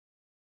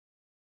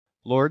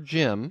Lord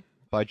Jim,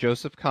 by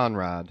Joseph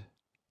Conrad.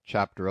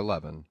 Chapter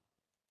 11.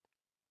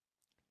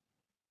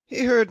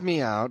 He heard me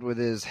out with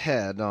his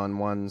head on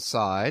one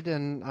side,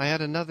 and I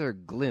had another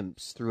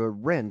glimpse through a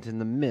rent in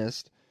the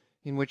mist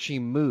in which he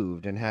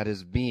moved and had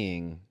his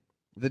being.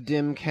 The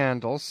dim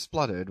candle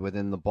spluttered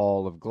within the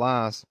ball of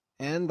glass,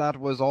 and that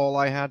was all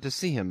I had to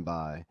see him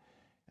by.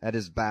 At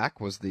his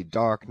back was the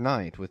dark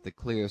night with the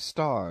clear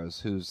stars,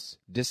 whose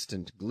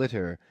distant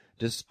glitter,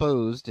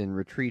 disposed in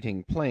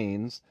retreating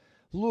planes,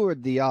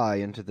 lured the eye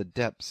into the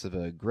depths of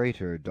a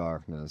greater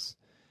darkness.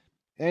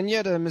 And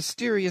yet a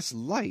mysterious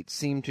light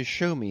seemed to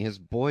show me his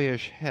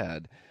boyish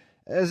head,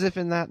 as if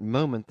in that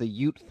moment the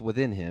youth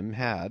within him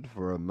had,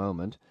 for a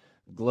moment,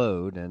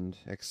 glowed and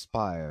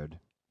expired.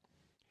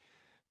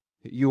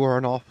 "You are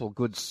an awful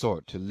good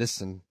sort to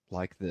listen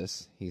like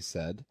this," he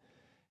said.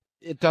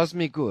 "It does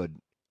me good.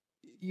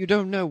 You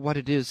don't know what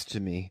it is to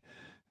me.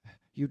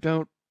 You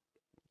don't—"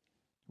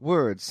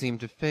 Words seemed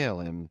to fail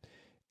him.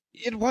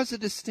 It was a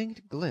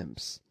distinct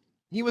glimpse.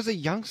 He was a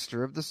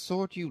youngster of the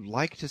sort you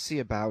like to see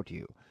about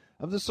you,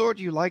 of the sort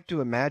you like to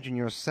imagine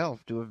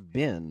yourself to have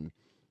been,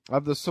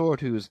 of the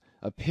sort whose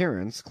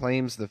appearance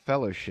claims the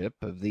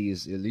fellowship of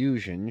these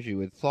illusions you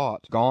had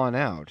thought gone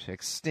out,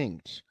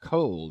 extinct,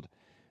 cold,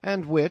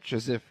 and which,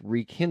 as if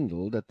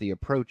rekindled at the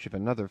approach of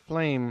another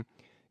flame,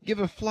 give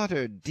a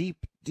flutter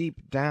deep,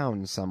 deep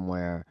down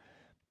somewhere,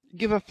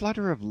 give a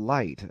flutter of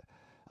light,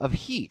 of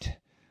heat.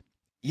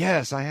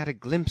 Yes, I had a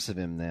glimpse of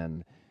him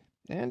then,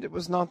 and it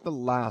was not the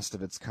last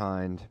of its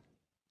kind.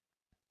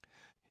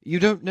 You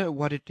don't know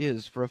what it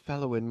is for a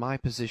fellow in my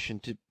position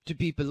to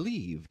be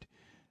believed.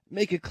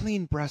 Make a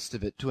clean breast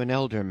of it to an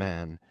elder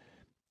man.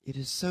 It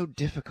is so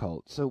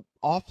difficult, so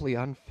awfully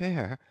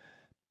unfair,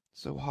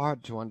 so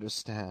hard to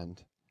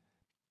understand."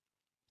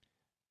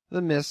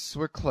 The mists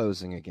were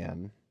closing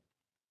again.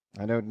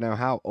 I don't know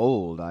how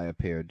old I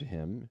appeared to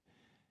him,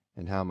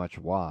 and how much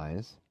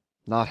wise.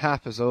 Not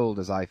half as old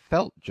as I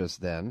felt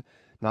just then,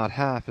 not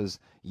half as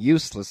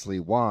uselessly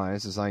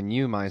wise as I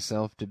knew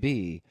myself to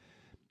be.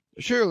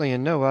 Surely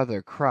in no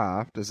other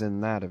craft as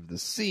in that of the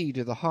sea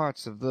do the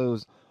hearts of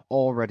those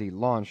already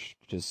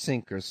launched to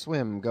sink or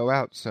swim go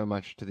out so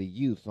much to the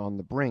youth on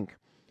the brink,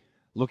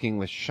 looking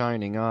with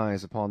shining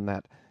eyes upon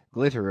that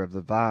glitter of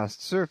the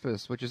vast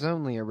surface which is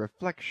only a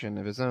reflection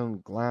of his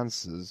own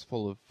glances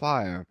full of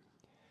fire.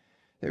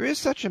 There is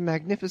such a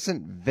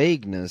magnificent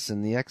vagueness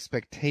in the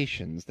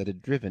expectations that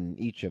had driven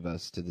each of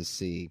us to the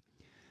sea,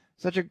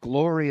 such a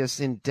glorious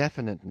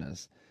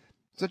indefiniteness,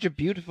 such a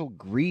beautiful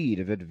greed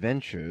of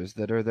adventures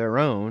that are their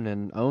own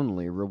and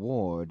only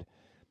reward.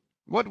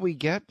 What we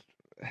get,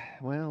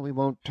 well, we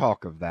won't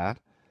talk of that.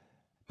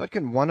 But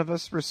can one of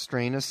us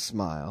restrain a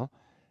smile?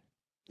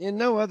 In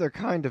no other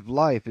kind of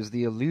life is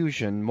the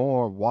illusion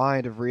more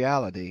wide of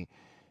reality.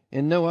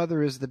 In no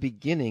other is the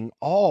beginning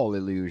all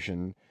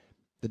illusion,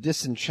 the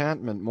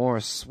disenchantment more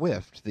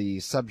swift, the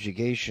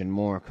subjugation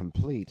more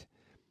complete.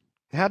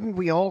 Hadn't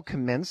we all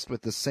commenced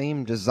with the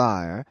same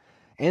desire,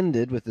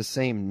 ended with the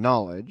same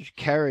knowledge,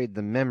 carried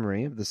the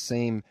memory of the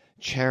same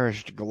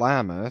cherished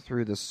glamour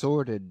through the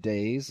sordid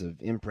days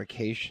of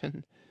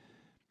imprecation?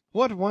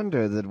 What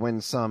wonder that when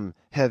some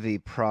heavy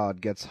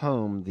prod gets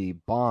home the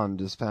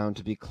bond is found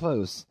to be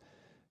close,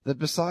 that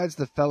besides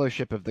the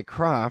fellowship of the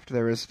craft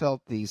there is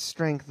felt the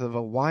strength of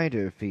a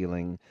wider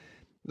feeling,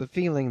 the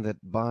feeling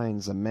that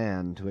binds a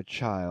man to a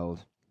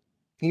child.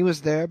 He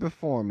was there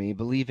before me,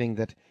 believing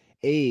that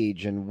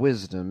age and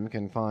wisdom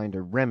can find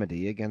a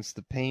remedy against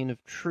the pain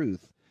of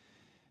truth,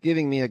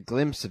 giving me a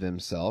glimpse of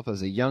himself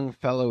as a young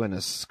fellow in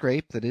a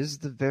scrape that is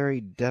the very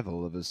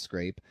devil of a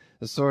scrape,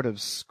 the sort of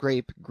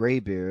scrape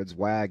greybeards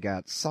wag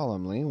at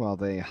solemnly while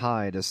they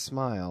hide a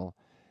smile.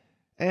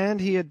 And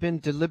he had been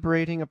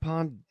deliberating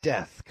upon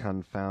death,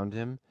 confound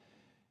him.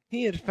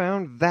 He had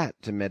found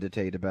that to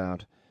meditate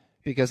about,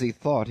 because he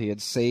thought he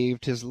had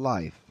saved his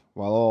life,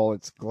 while all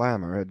its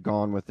glamour had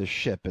gone with the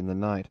ship in the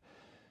night.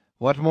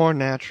 What more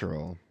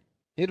natural?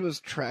 It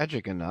was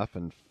tragic enough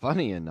and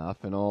funny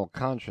enough in all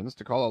conscience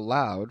to call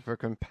aloud for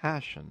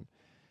compassion,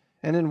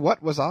 and in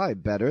what was I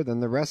better than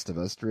the rest of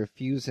us to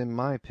refuse him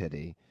my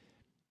pity?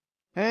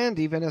 And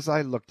even as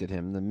I looked at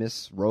him the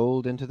mists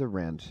rolled into the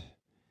rent,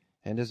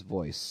 and his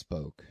voice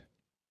spoke.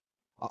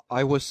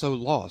 I was so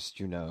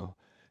lost, you know.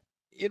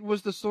 It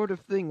was the sort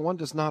of thing one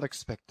does not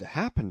expect to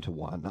happen to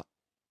one.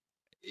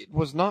 It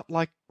was not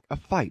like a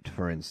fight,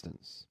 for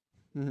instance."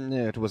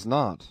 "It was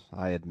not,"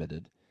 I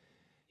admitted.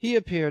 He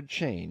appeared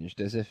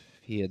changed, as if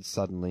he had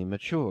suddenly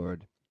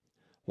matured.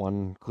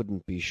 "One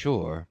couldn't be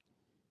sure,"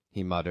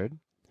 he muttered.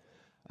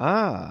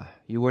 "Ah,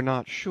 you were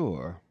not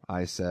sure,"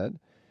 I said,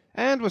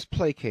 and was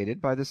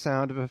placated by the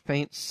sound of a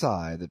faint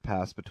sigh that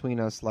passed between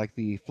us like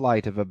the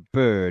flight of a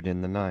bird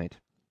in the night.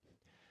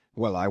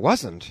 "Well, I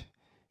wasn't,"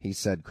 he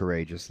said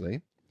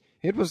courageously.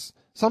 "It was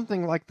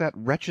something like that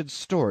wretched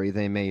story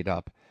they made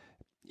up.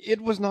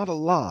 It was not a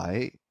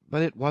lie,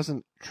 but it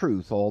wasn't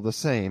truth all the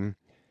same.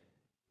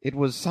 It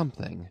was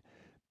something.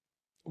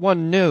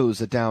 One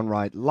knows a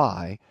downright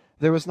lie.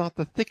 There was not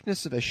the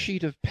thickness of a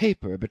sheet of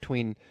paper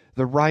between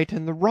the right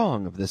and the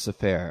wrong of this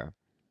affair."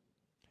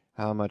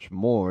 How much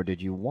more did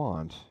you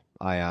want?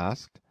 I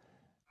asked,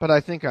 but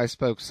I think I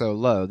spoke so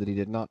low that he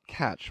did not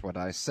catch what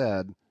I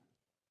said.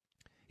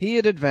 He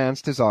had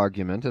advanced his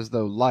argument as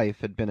though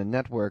life had been a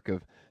network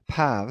of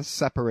paths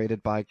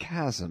separated by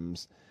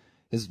chasms.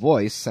 His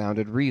voice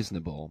sounded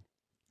reasonable.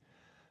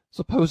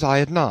 Suppose I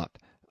had not.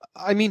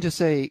 I mean to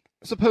say,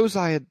 suppose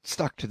I had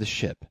stuck to the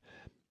ship.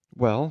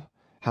 Well,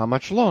 how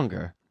much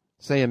longer?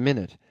 Say a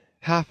minute,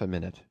 half a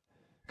minute.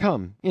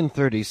 Come, in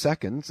 30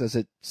 seconds, as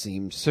it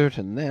seemed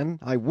certain then,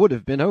 I would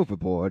have been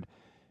overboard.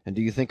 And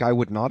do you think I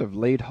would not have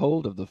laid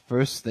hold of the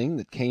first thing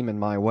that came in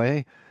my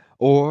way?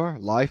 Oar,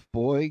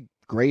 life-buoy,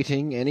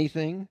 grating,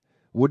 anything?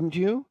 Wouldn't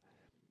you?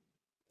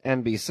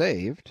 And be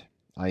saved,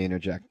 I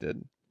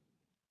interjected.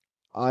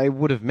 I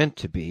would have meant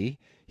to be,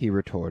 he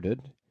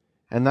retorted,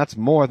 and that's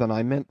more than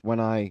I meant when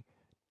I...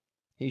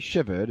 He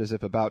shivered as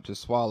if about to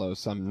swallow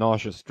some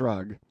nauseous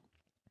drug.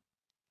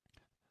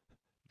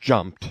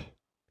 Jumped,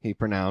 he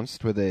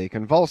pronounced with a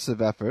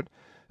convulsive effort,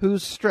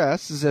 whose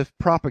stress, as if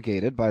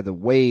propagated by the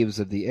waves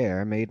of the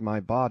air, made my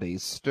body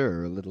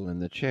stir a little in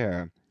the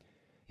chair.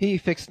 He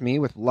fixed me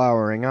with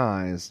lowering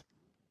eyes.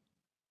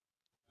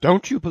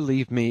 "Don't you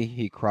believe me?"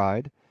 he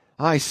cried.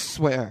 "I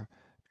swear.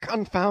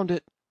 Confound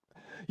it!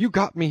 You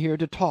got me here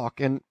to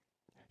talk, and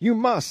you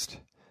must.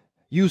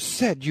 You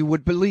said you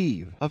would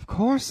believe." "Of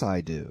course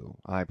I do,"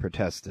 I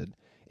protested,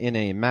 in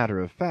a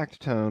matter-of-fact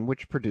tone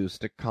which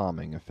produced a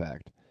calming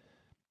effect.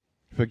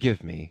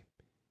 "Forgive me,"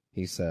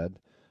 he said.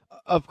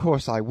 "Of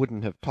course I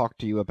wouldn't have talked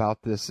to you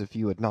about this if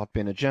you had not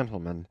been a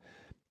gentleman.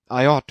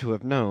 I ought to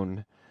have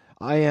known.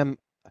 I am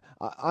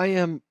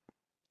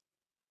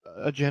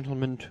a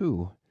gentleman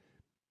too."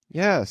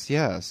 "Yes,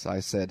 yes," I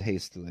said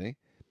hastily.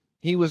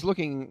 He was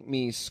looking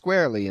me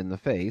squarely in the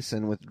face,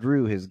 and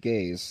withdrew his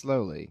gaze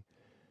slowly.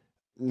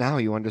 "Now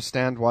you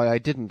understand why I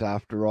didn't,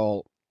 after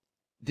all,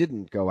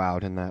 didn't go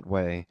out in that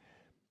way.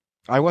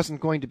 I wasn't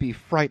going to be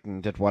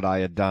frightened at what I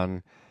had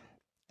done.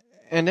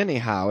 And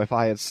anyhow, if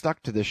I had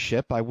stuck to the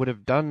ship, I would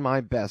have done my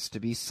best to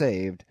be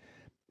saved.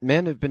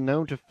 Men have been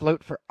known to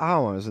float for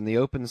hours in the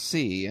open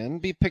sea,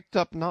 and be picked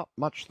up not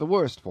much the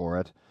worse for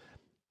it.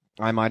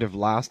 I might have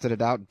lasted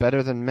it out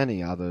better than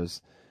many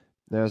others.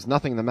 There's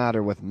nothing the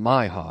matter with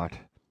my heart."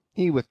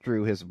 He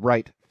withdrew his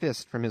right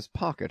fist from his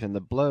pocket, and the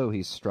blow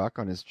he struck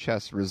on his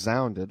chest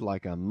resounded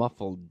like a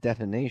muffled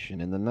detonation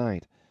in the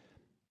night.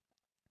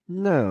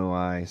 "No,"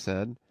 I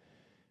said.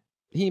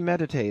 He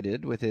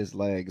meditated, with his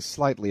legs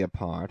slightly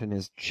apart and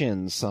his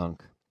chin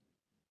sunk.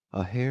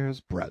 "A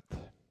hair's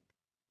breadth,"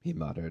 he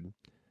muttered.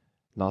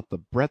 "Not the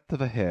breadth of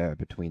a hair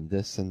between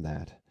this and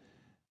that.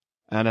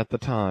 And at the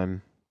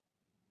time—"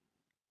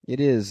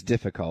 "It is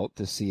difficult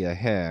to see a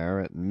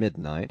hair at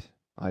midnight,"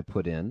 I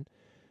put in,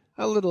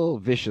 a little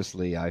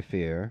viciously, I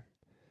fear.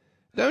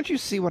 "Don't you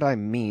see what I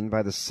mean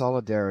by the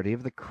solidarity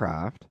of the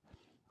craft?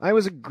 I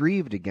was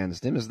aggrieved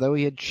against him as though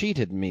he had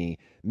cheated me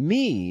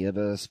of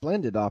a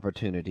splendid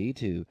opportunity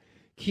to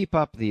keep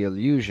up the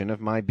illusion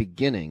of my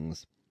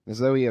beginnings, as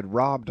though he had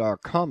robbed our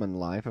common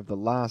life of the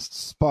last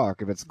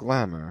spark of its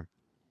glamour.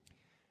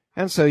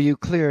 And so you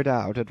cleared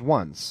out at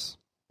once.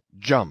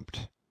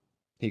 Jumped,"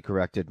 he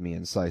corrected me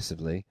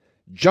incisively.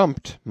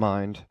 "Jumped,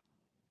 mind,"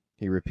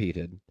 he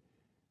repeated,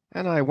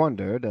 and I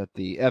wondered at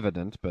the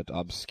evident but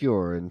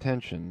obscure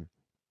intention.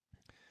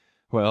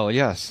 "Well,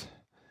 yes.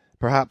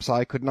 Perhaps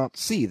I could not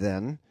see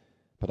then,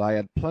 but I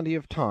had plenty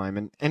of time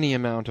and any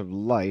amount of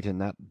light in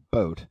that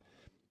boat.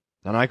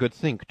 And I could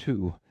think,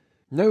 too.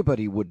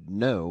 Nobody would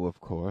know,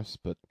 of course,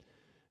 but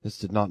this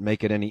did not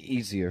make it any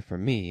easier for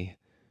me.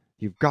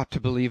 You've got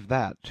to believe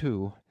that,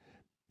 too.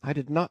 I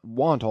did not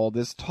want all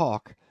this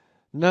talk.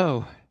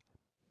 No.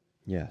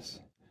 Yes.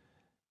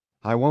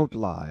 I won't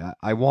lie.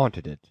 I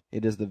wanted it.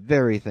 It is the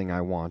very thing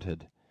I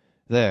wanted.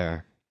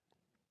 There.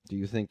 Do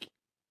you think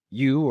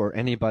you or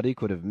anybody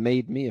could have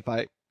made me if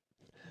I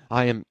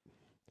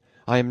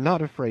am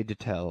not afraid to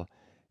tell,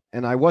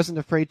 and I wasn't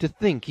afraid to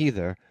think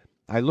either.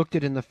 I looked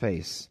it in the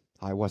face.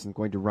 I wasn't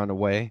going to run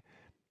away.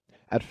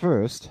 At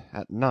first,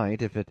 at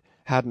night, if it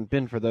hadn't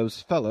been for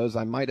those fellows,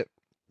 I might have...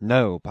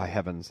 No, by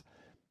heavens!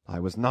 I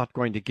was not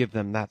going to give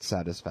them that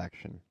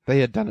satisfaction. They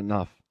had done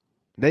enough.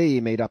 They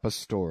made up a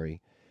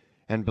story,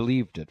 and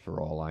believed it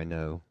for all I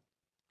know.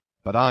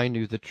 But I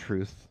knew the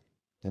truth,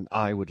 and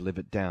I would live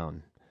it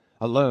down,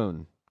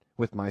 alone,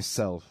 with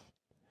myself.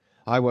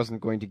 I wasn't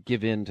going to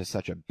give in to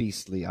such a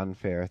beastly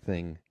unfair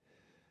thing.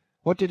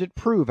 What did it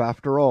prove,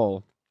 after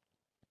all?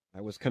 I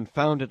was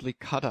confoundedly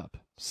cut up,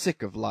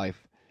 sick of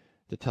life,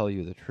 to tell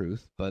you the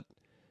truth, but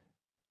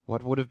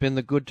what would have been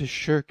the good to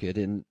shirk it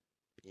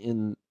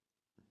in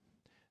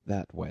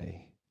that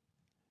way?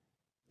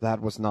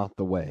 That was not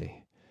the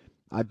way.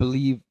 I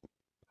believe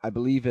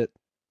it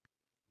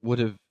would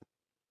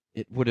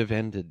have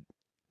ended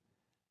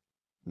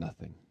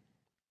nothing.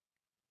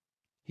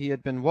 He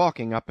had been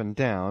walking up and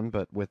down,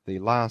 but with the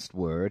last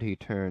word he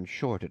turned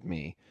short at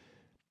me.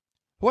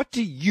 "What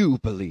do you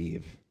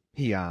believe?"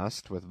 he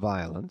asked with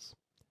violence.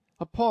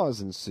 A pause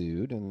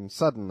ensued, and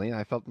suddenly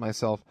I felt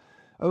myself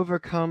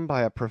overcome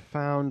by a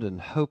profound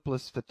and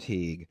hopeless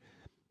fatigue.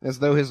 as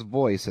though his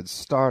voice had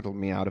startled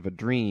me out of a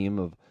dream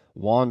of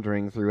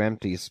wandering through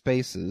empty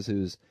spaces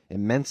whose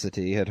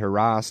immensity had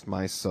harassed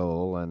my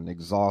soul and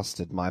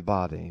exhausted my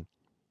body.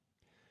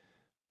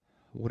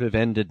 "Would have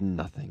ended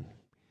nothing,"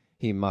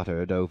 he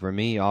muttered over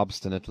me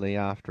obstinately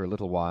after a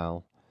little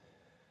while.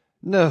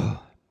 "No,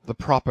 the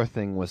proper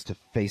thing was to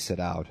face it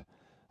out,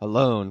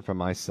 alone for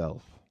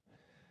myself.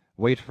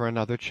 Wait for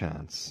another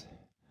chance.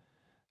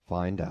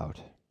 Find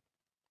out."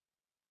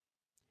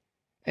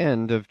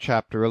 End of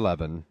chapter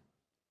 11.